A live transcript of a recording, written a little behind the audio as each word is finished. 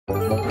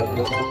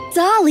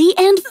Dolly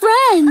and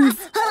Friends!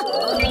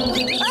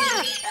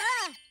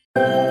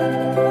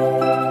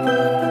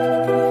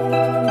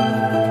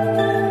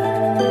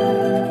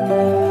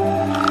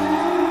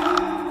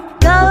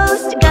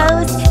 Ghost,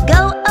 ghost,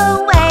 go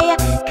away.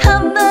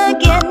 Come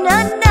again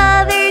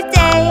another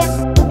day.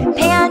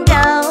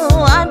 Panda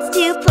wants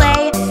to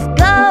play.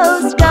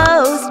 Ghost,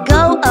 ghost,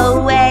 go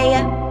away.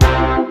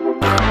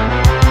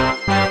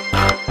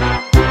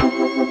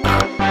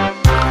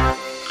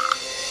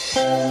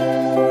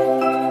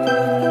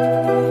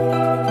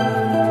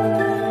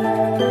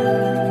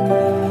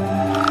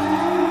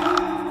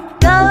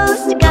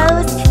 Ghost,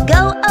 ghost,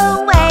 go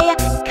away.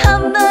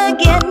 Come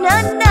again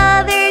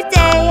another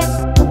day.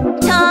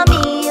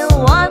 Tommy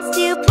wants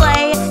to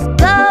play.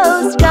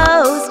 Ghost,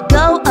 ghost,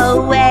 go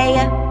away.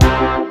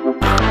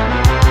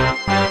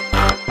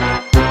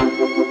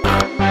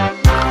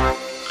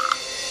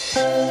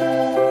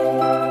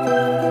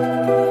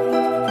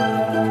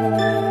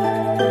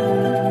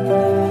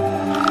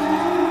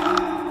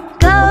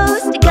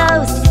 Ghost,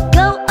 ghost,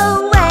 go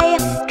away.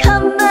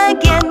 Come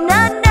again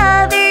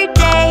another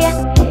day.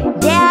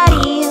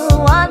 Daddy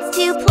wants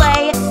to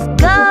play.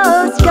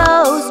 Ghost,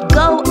 ghost,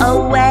 go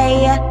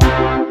away.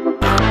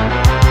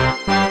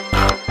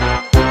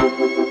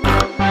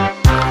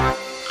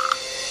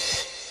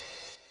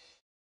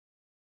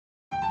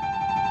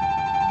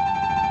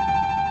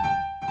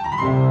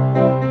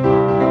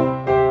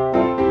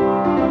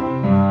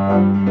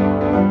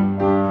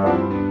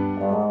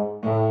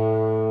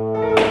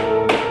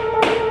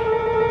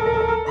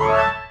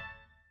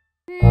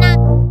 Knock,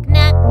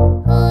 knock,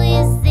 who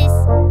is this?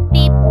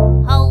 Beep,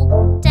 ho,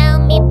 tell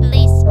me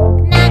please.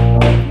 Knock,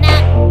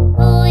 knock,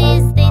 who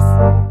is this?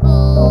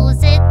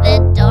 Who's at the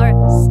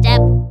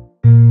doorstep?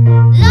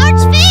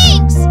 Large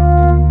Sphinx!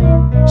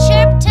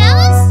 Sharp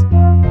talons?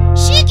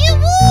 Shaggy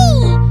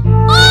wool!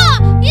 Ah!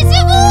 It's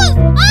a wolf!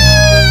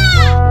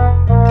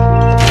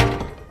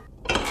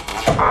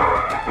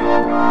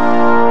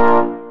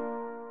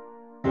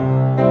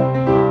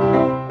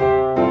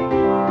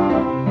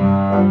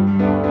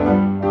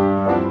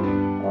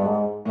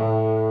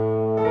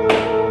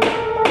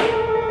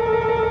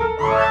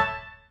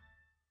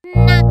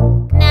 Knock,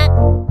 knock,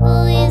 who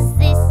is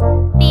this?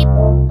 Beep,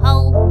 ho,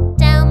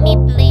 tell me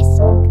please.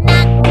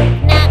 Knock,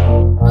 knock,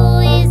 who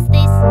is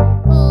this?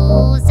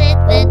 Who's at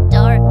the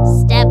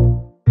doorstep?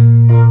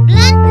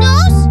 Blunt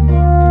nose?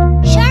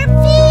 Sharp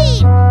fin?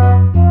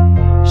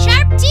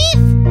 Sharp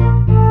teeth?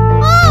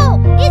 Oh,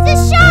 it's a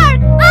shark!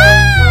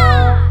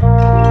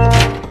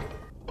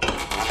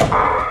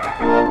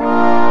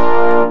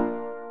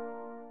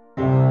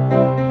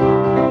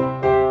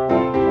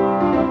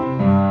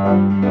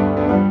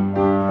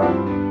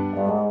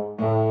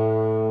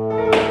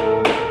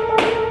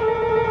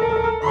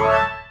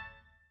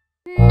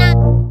 Knock,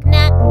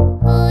 knock,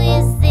 who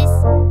is this?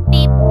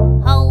 Beep,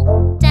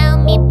 ho, tell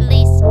me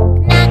please.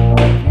 Knock,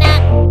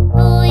 knock,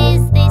 who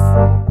is this?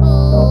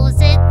 Who's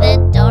at the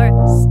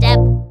doorstep?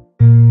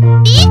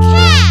 Big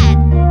head!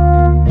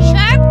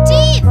 Sharp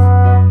teeth!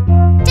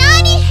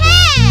 Tiny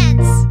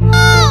hands!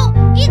 Oh,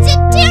 it's a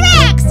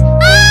T-Rex!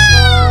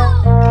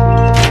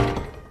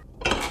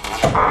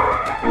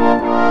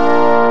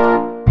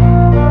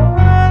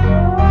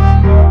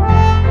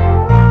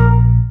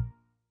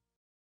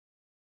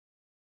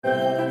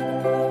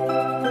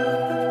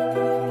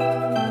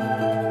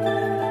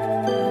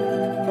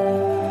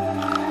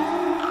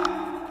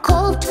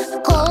 Cold,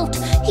 cold,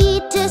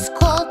 it is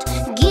cold.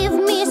 Give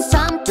me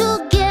some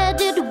to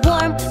get it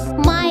warm.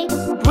 My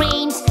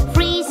brain's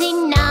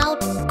freezing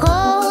out.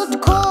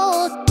 Cold,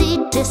 cold,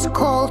 it is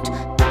cold.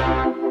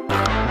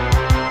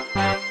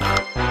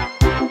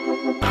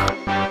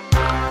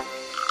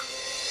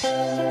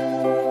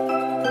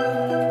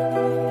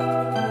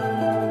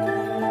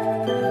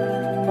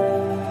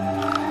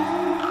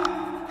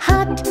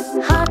 Hot,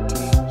 hot,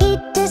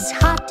 it is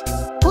hot.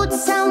 Put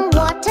some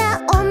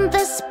water on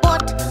the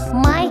spot.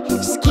 My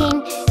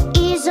skin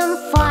is on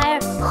fire.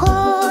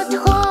 Hot,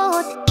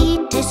 hot,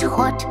 it is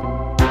hot.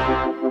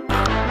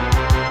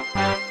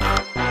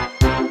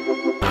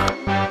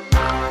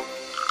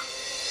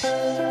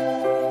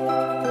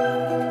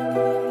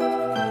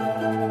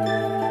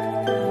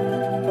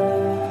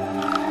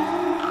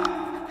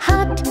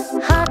 Hot,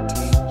 hot,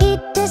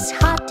 it is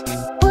hot.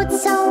 Put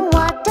some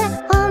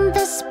water on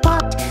the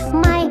spot.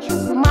 My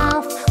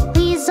mouth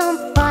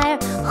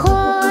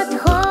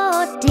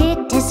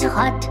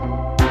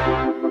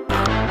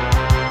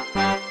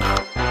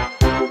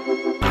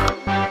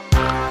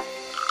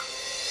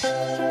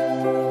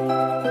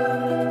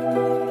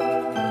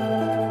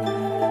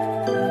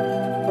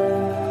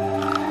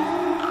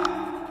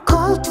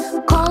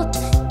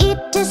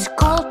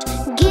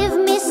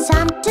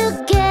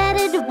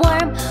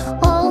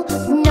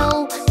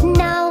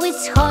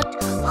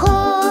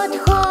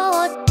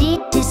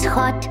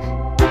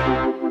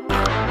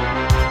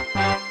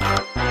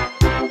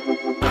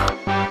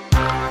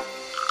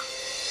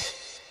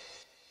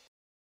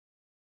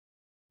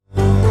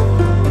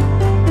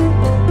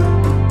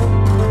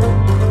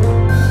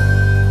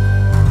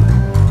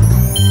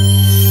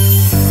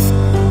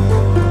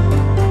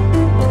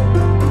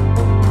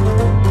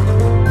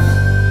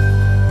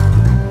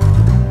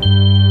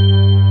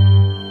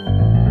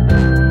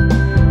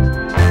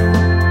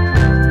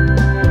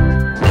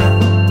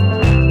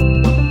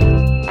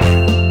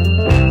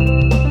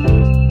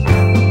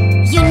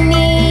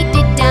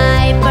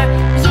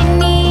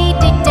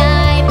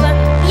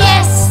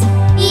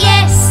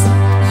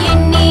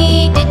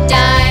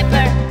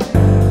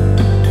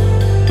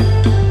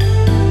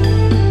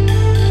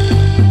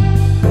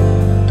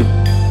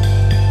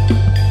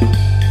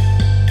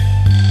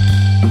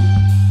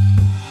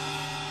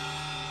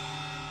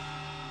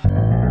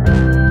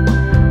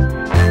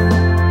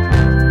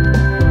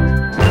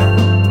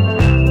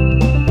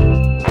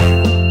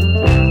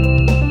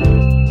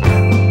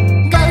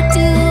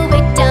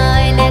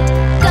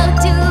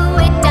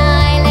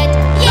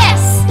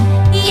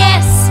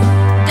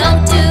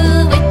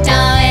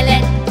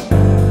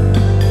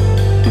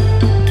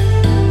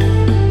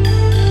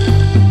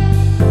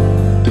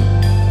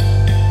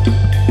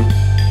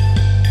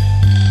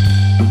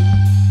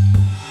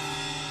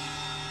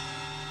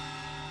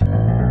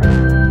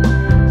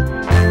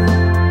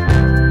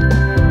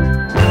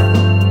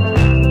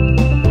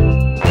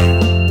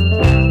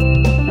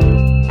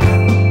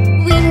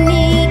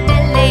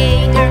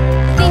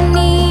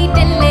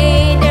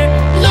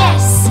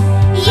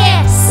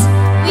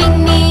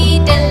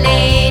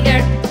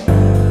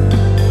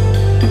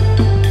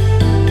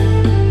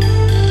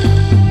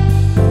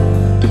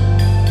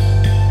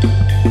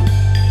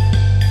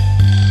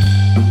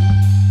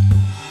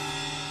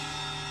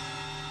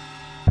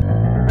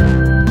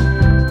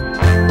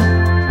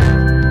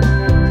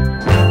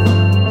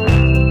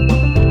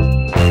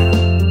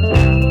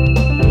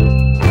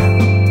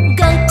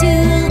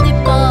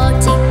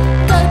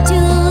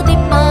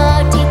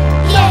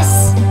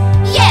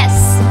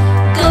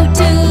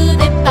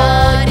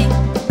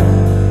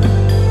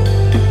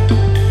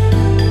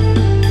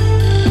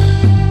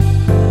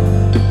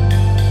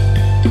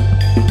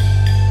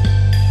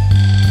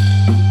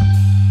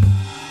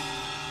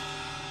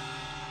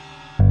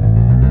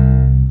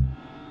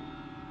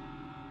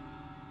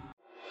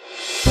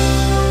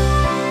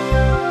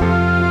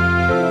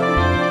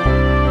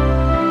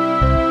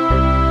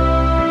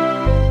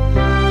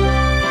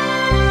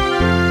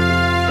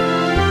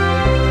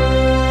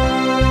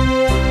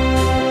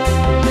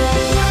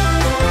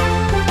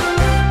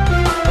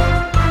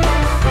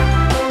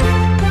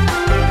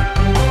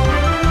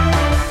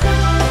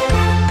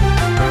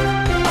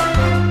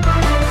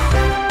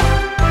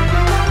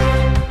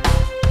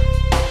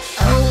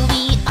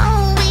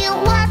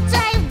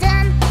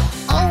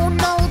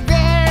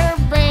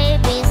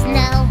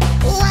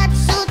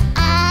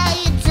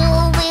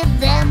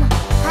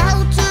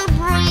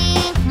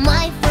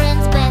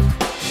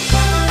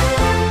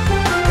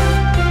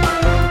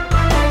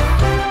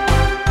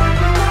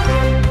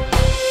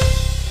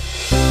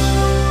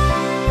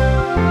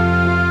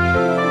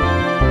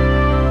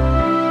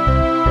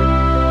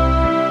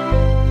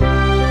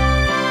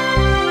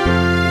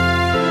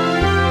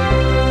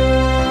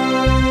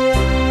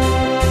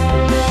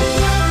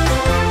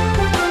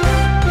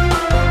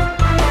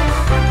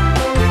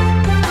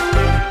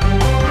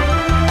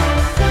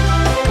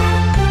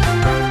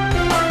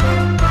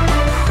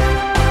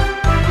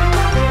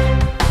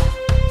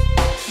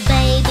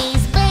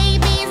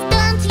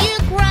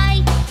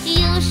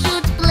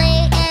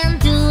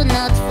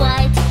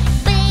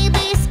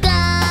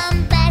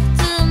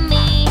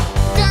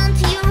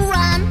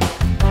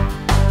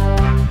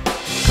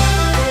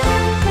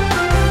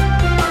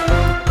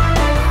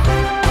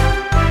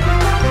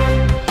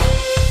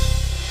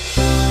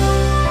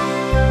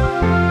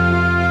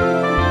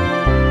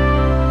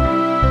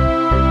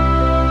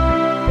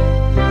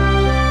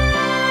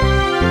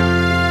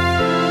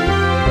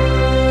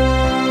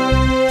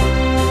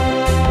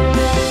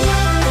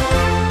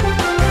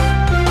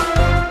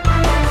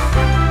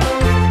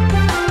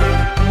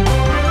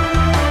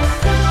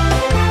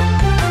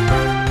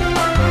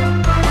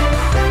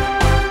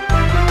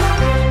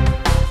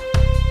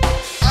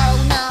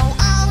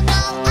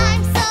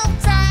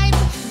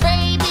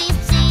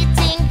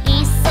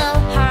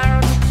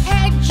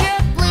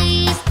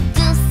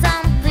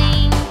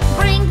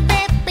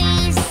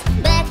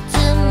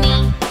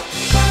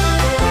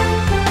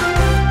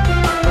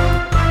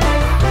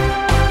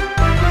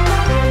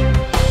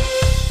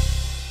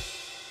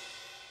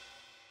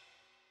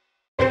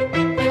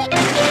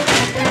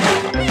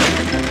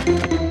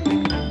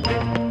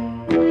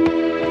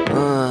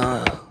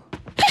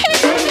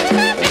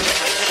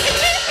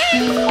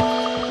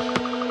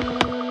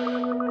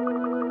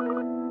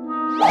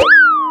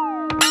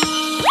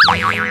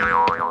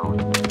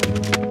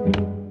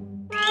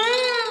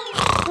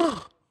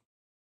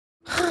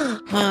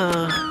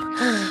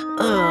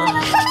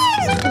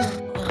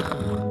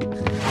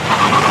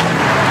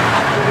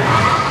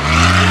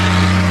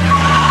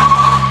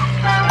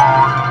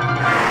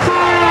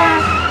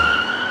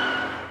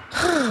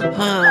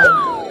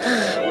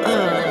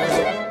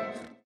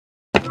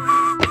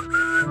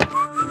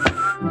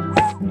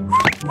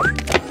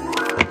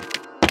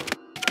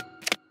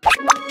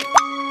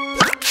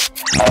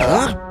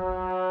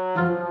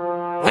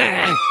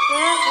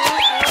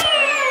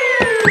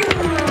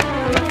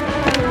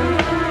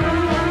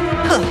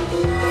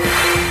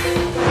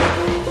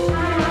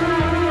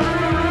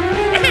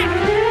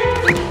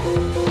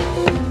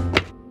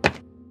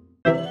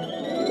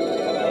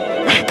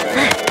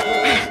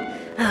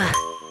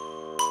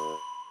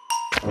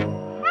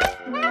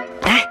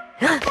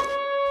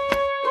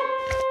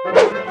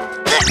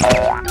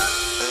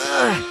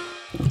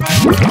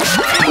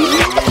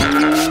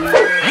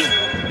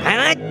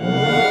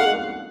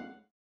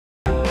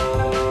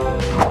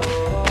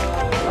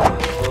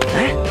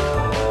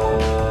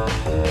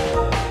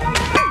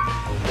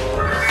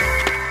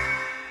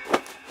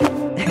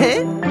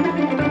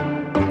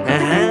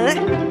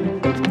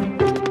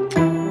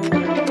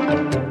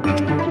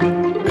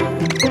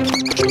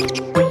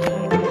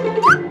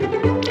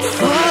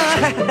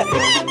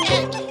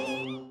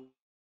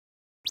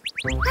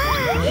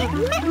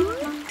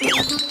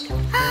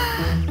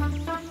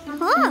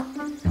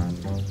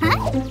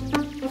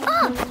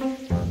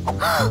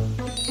Hi.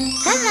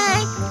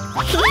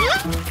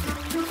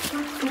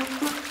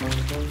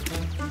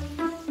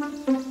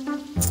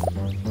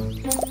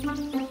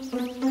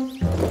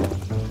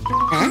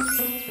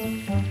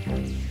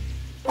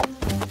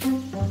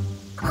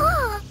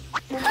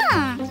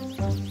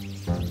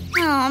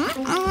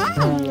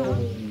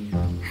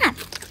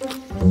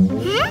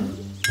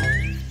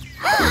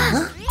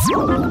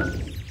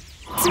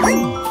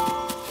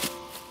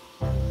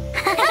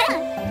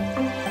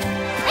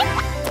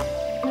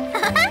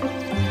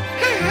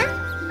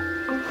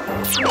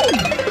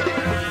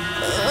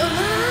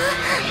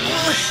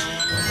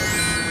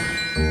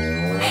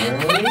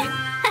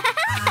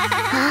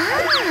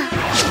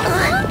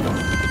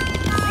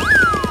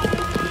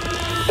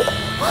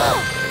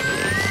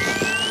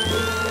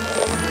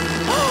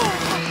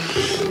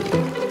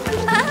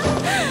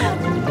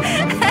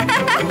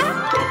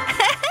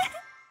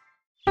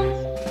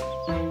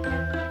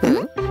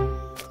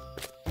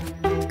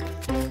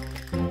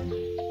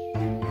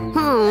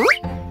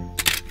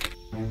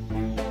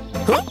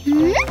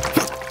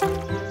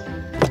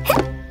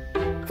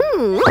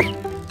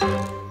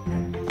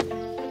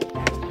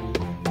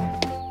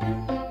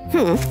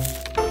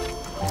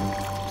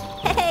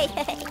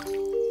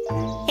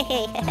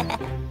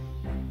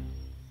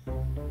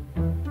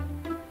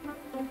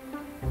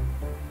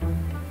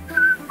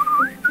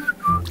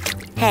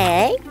 Hey.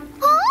 Hey.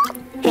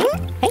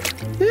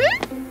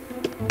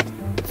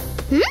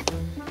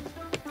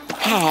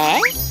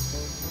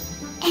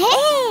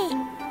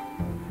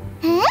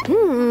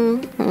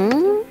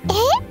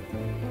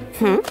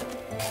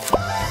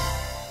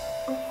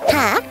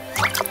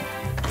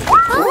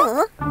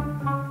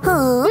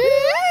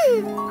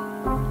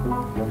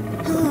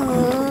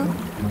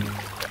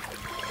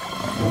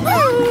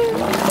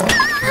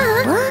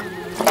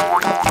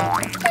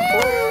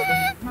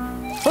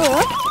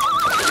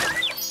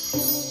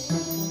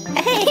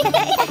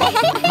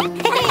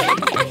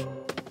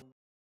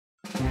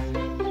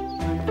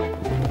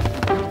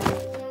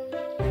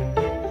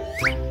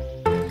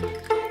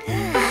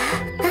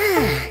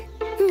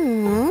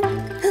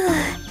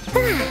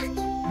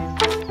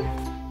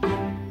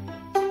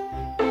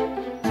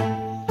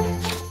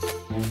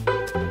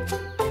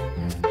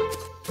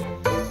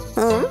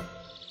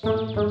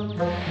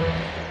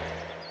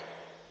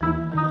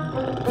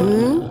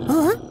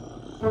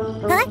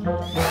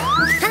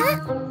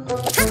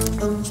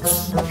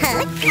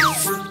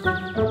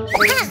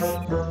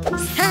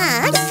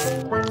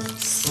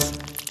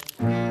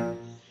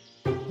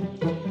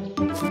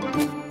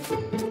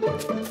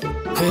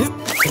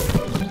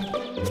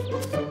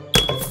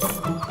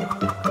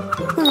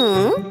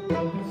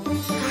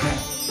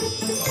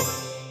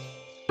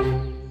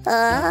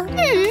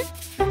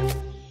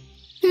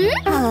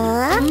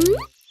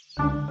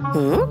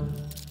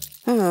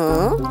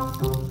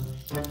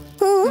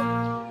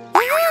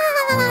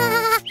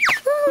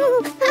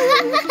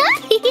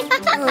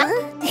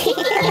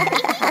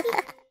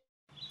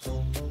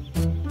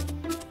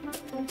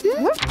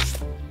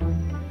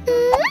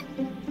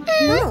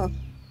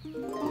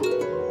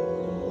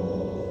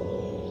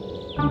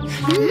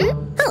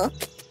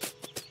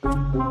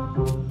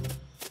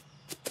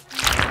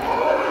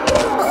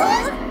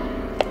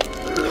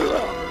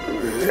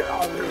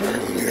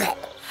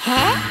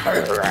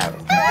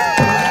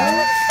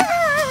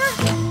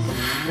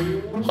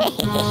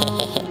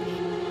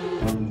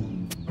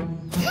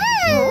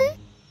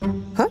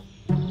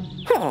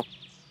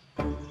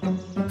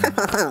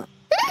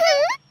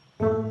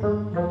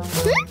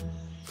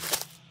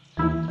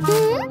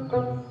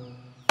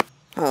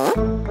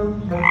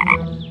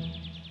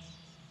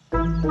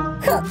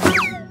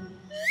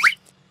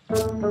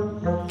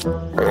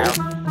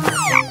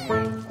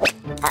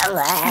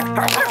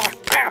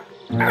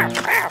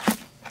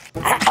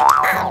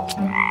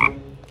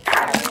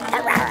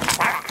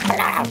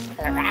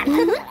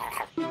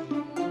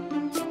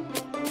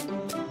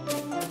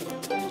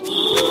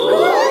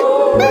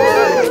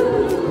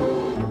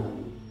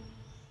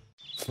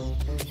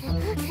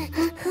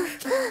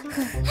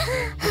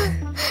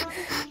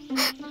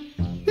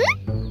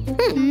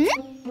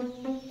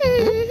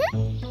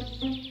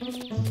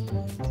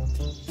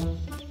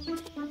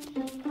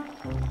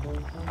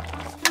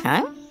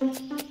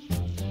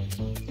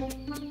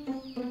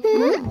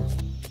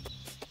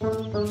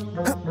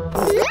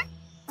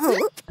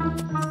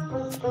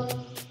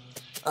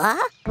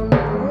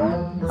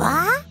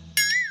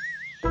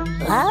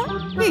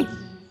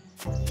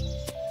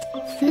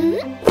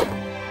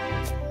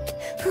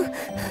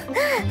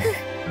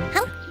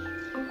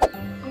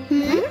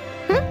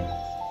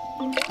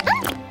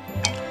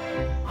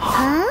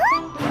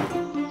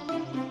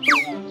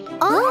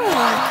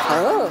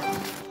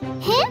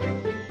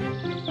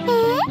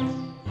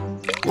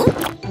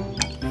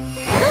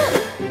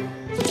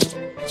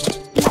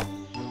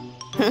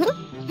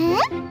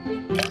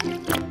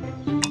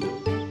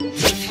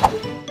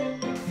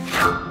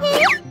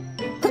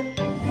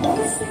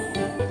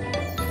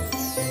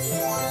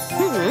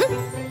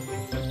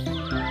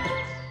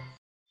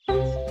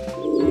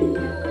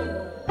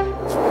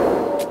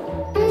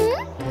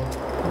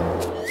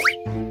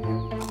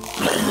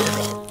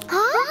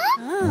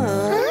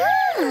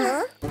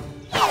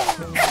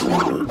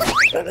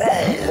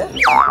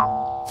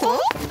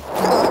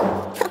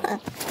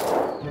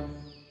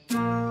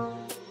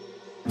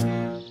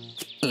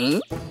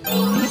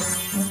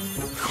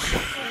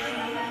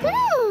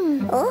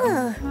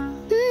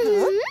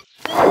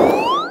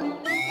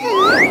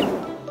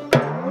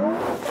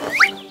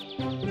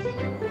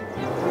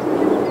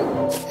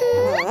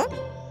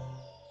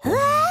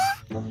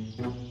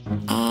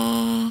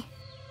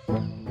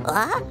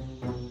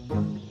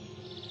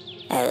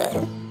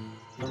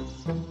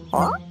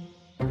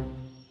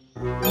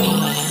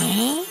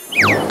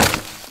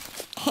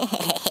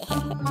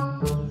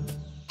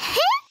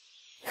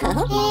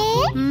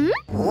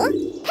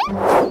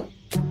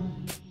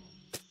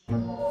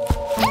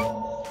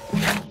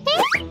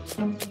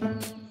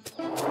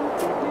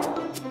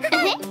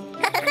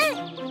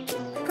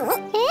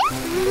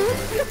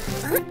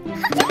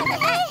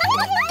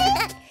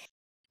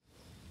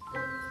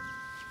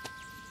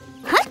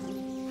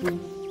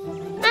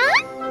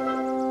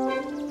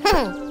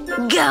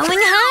 Going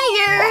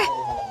higher!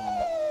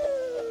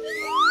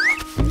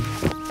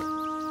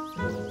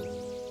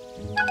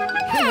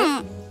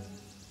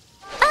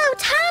 Oh,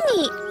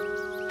 Tommy!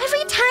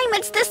 Every time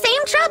it's the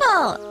same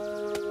trouble!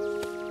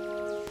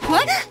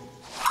 What?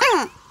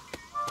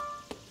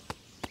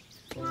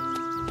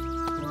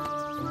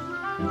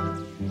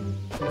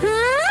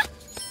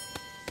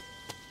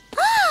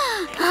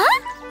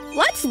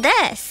 What's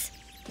this?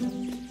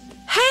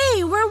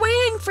 Hey, we're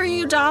waiting for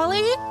you,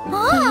 Dolly.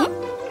 Oh,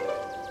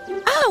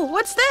 Oh,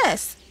 what's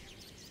this?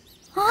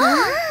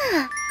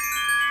 wow!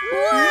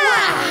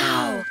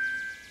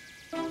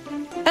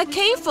 A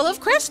cave full of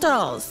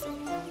crystals.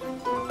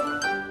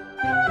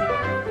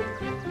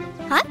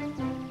 Huh?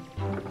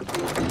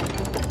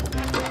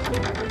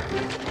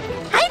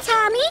 Hi,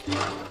 Tommy.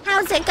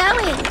 How's it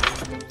going?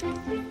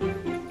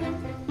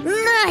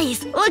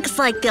 Nice! Looks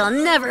like they'll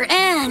never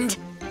end.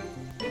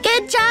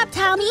 Good job,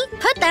 Tommy.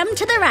 Put them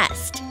to the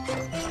rest.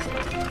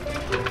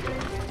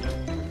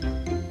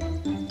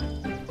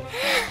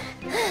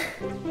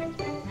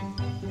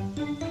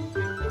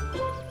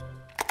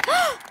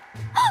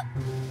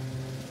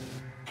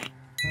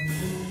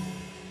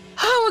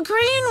 Oh, a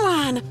green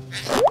one.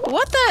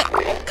 What the?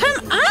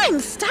 Come on,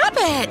 stop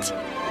it.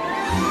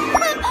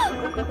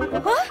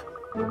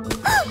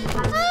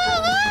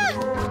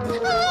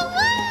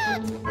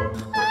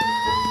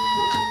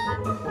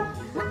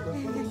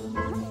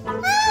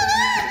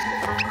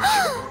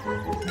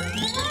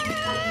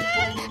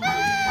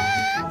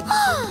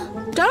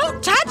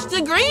 Don't touch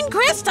the green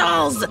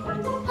crystals.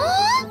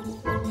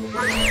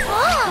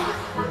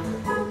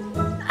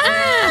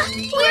 Ah!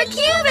 We're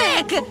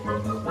cubic!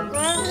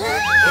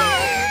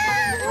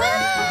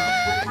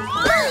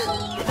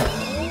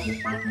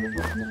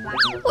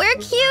 We're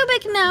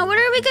cubic now. What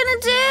are we gonna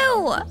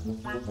do?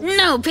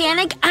 No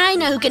panic. I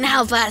know who can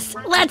help us.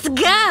 Let's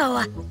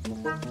go!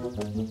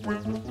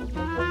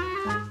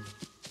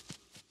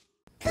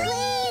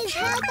 Please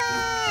help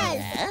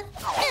us!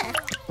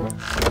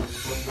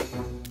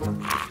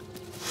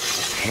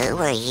 Who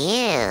are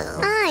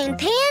you? I'm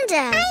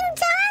Panda. I'm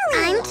Dolly.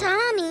 I'm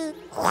Tommy.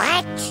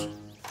 What?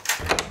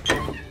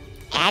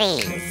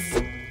 Eddies.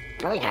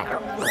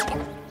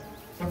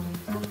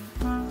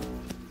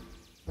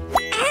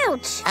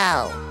 Ouch!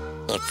 Oh,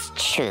 it's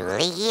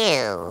truly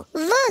you.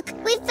 Look,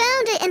 we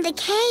found it in the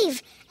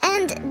cave,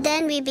 and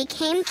then we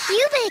became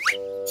cubic.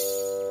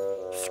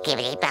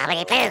 Skibbity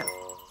bobbity boo.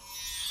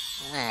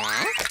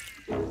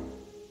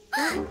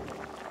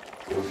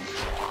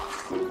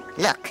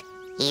 Look,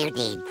 you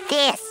need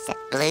this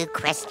blue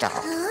crystal.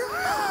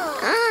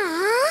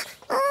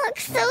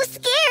 Looks so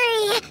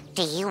scary.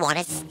 Do you want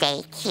to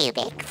stay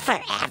cubic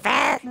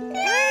forever?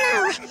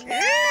 No.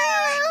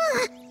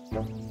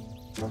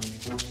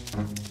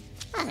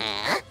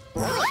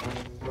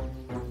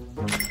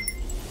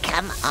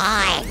 Come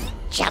on,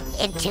 jump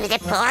into the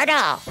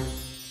portal.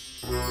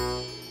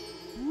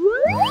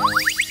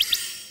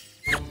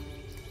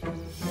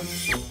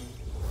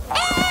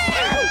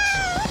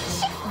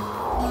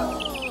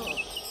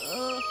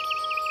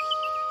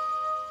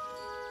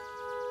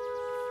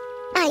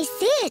 I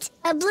see it.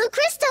 A blue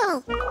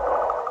crystal.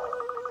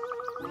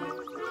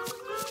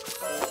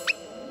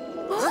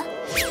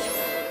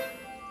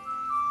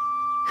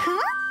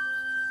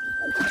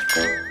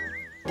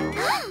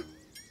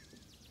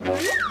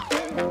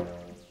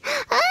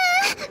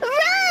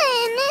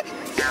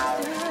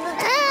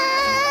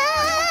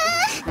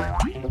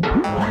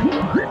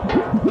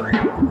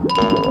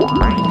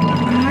 Run!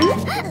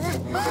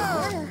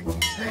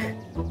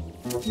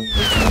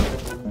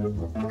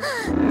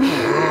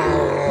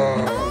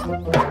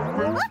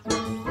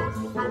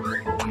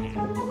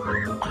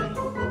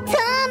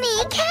 Tommy,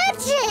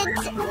 catch it!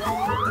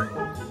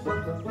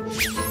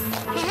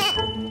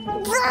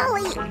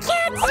 Dolly,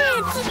 catch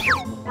it!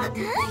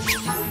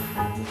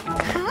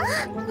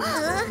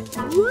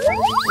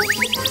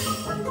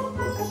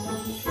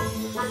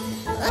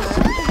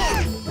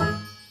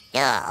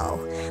 Oh,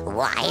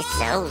 why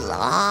so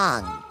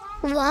long?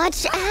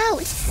 Watch out!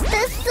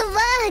 The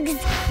slugs!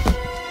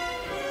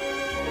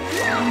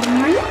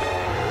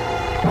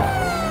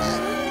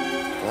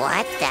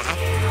 What the?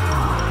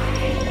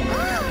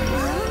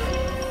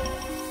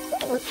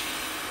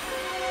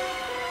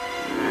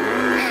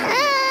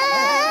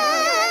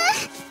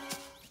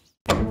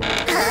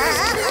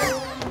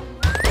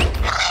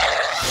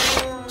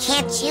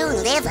 Can't you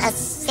live a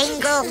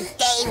single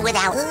day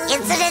without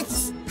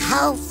incidents?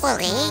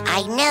 Hopefully,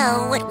 I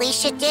know what we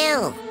should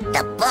do.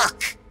 The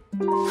book.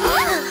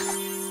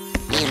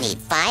 You need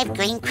 5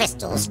 green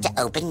crystals to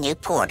open new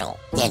portal.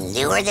 Then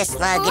lure the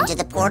slug into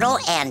the portal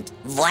and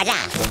voila,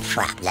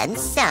 problem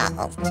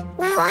solved.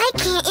 Why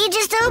can't you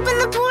just open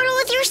the portal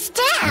with your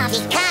staff?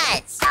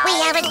 Because we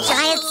have a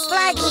giant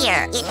slug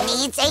here. It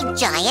needs a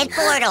giant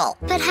portal.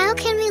 But how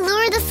can we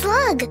lure the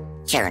slug?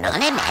 Turn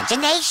on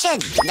imagination.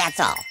 That's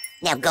all.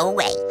 Now go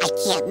away. I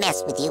can't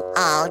mess with you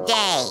all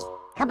day.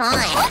 Come on,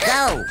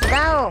 go.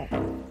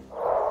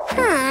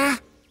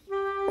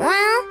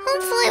 Well,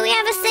 hopefully we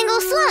have a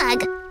single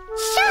slug.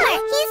 Sure,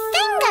 he's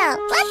single.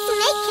 Let's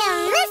make him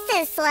miss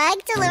his slug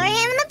to lure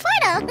him in the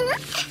portal.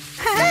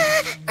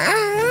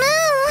 No.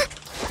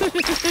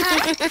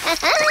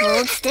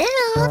 Hold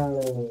still.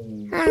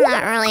 I'm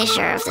not really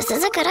sure if this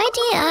is a good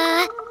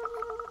idea.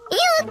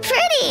 You look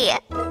pretty.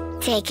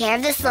 Take care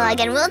of the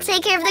slug and we'll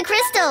take care of the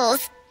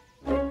crystals.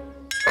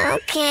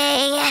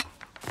 Okay.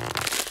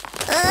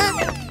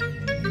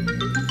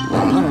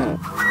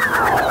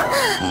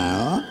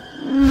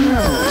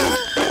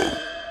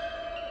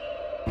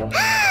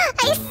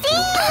 I see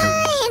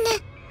mine!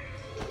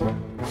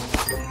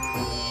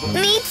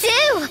 Me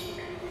too!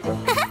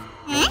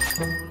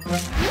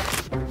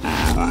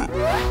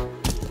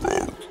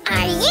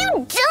 Are you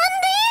done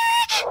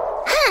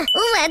there?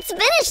 Let's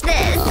finish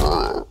this!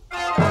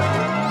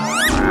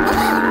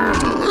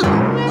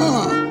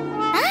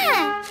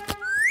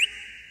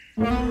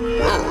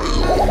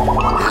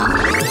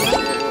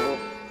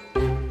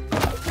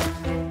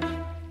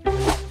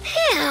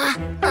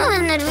 What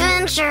an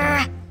adventure!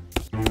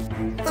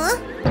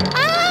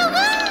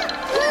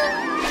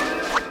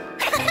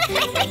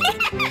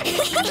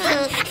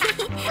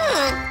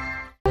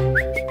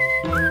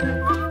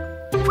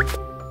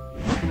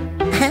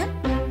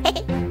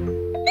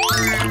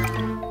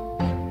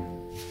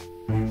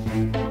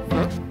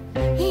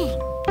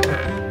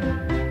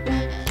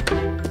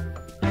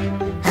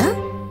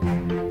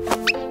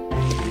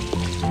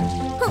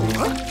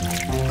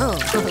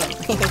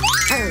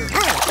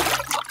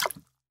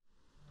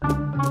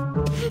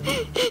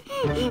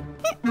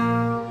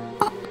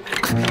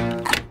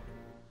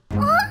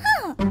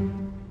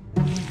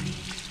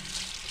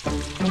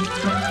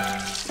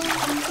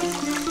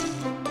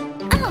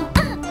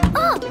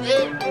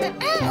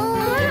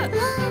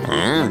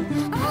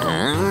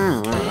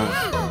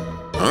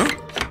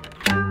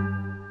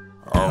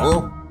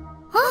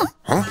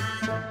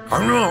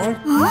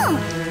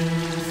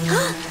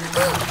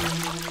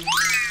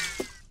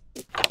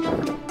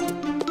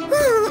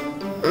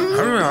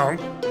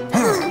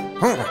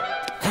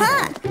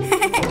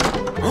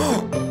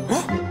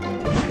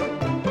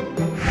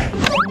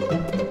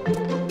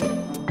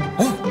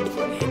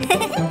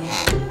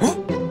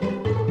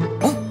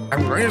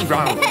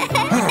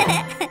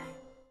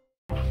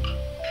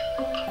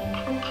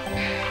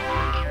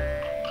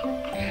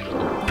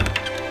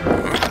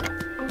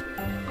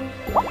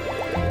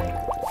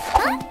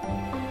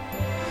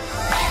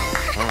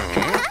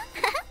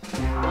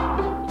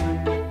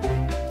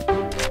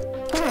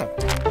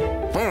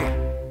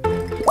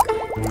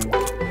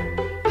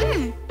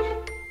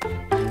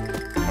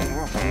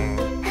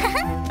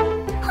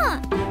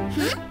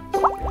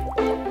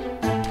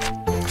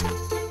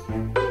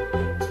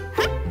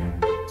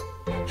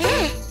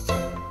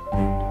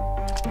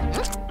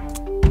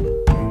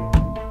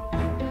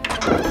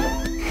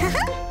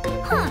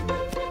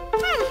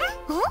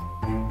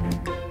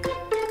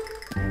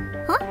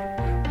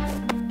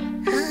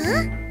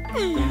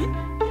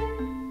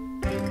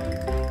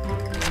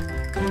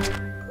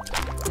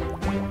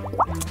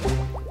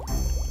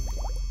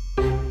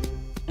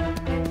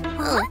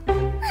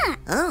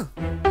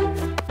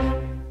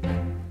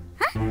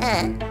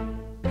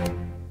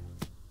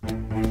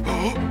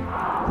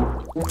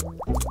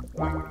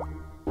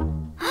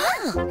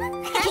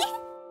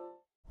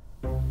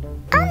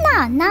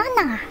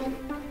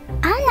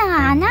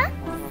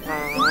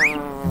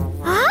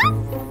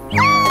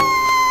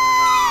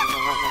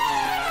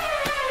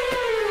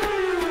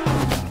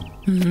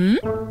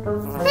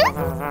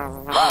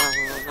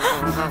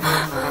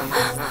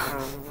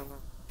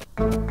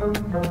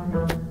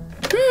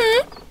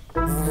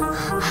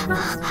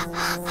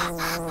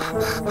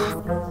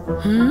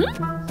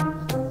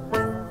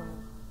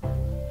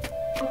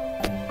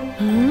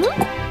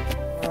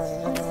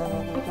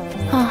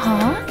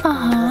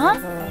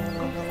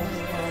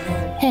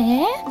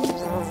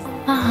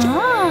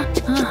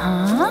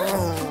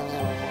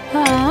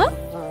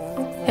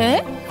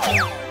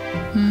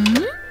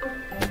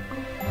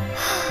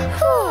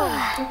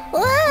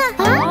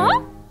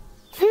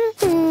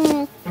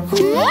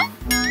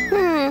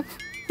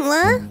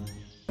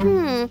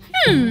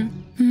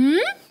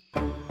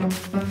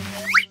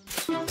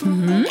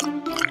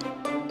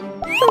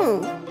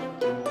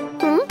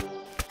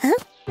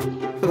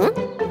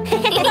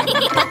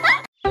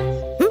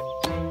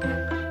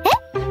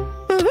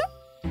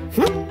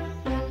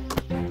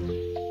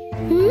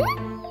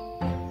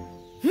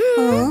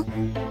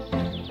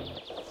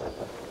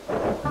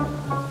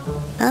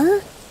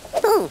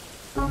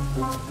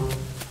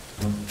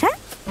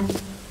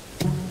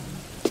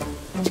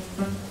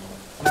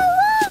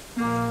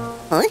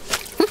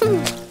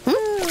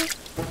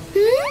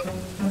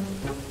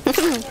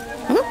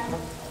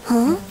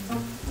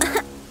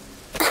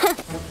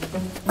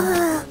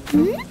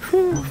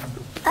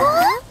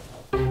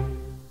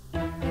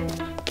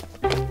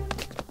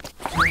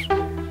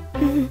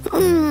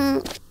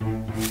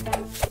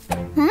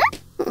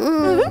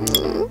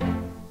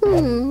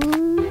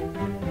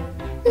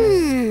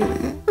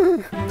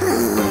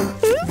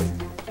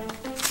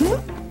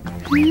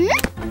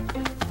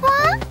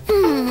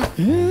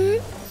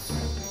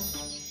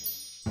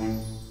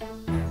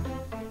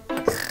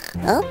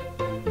 Oh?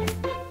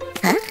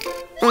 Huh?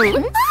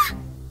 Mm.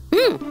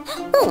 Mm.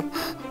 Oh.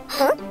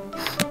 Huh?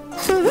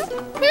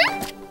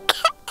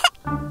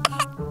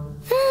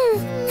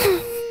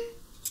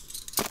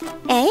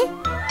 Eh?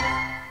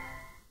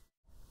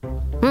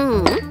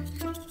 Hmm.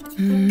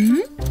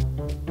 Hmm?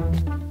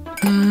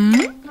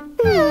 Hmm?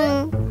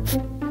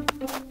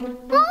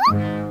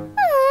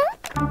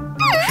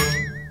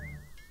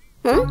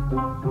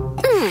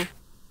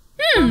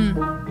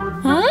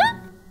 Huh?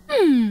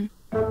 Hmm.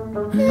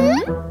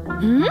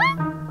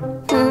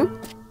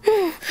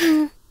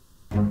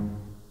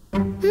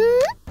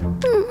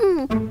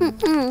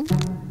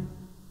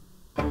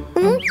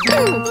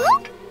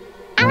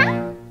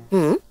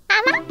 Hmm?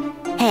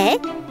 Hey?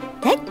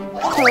 Hey?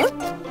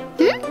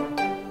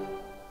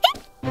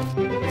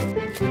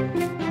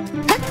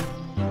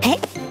 Hey?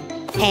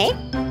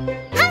 Hey?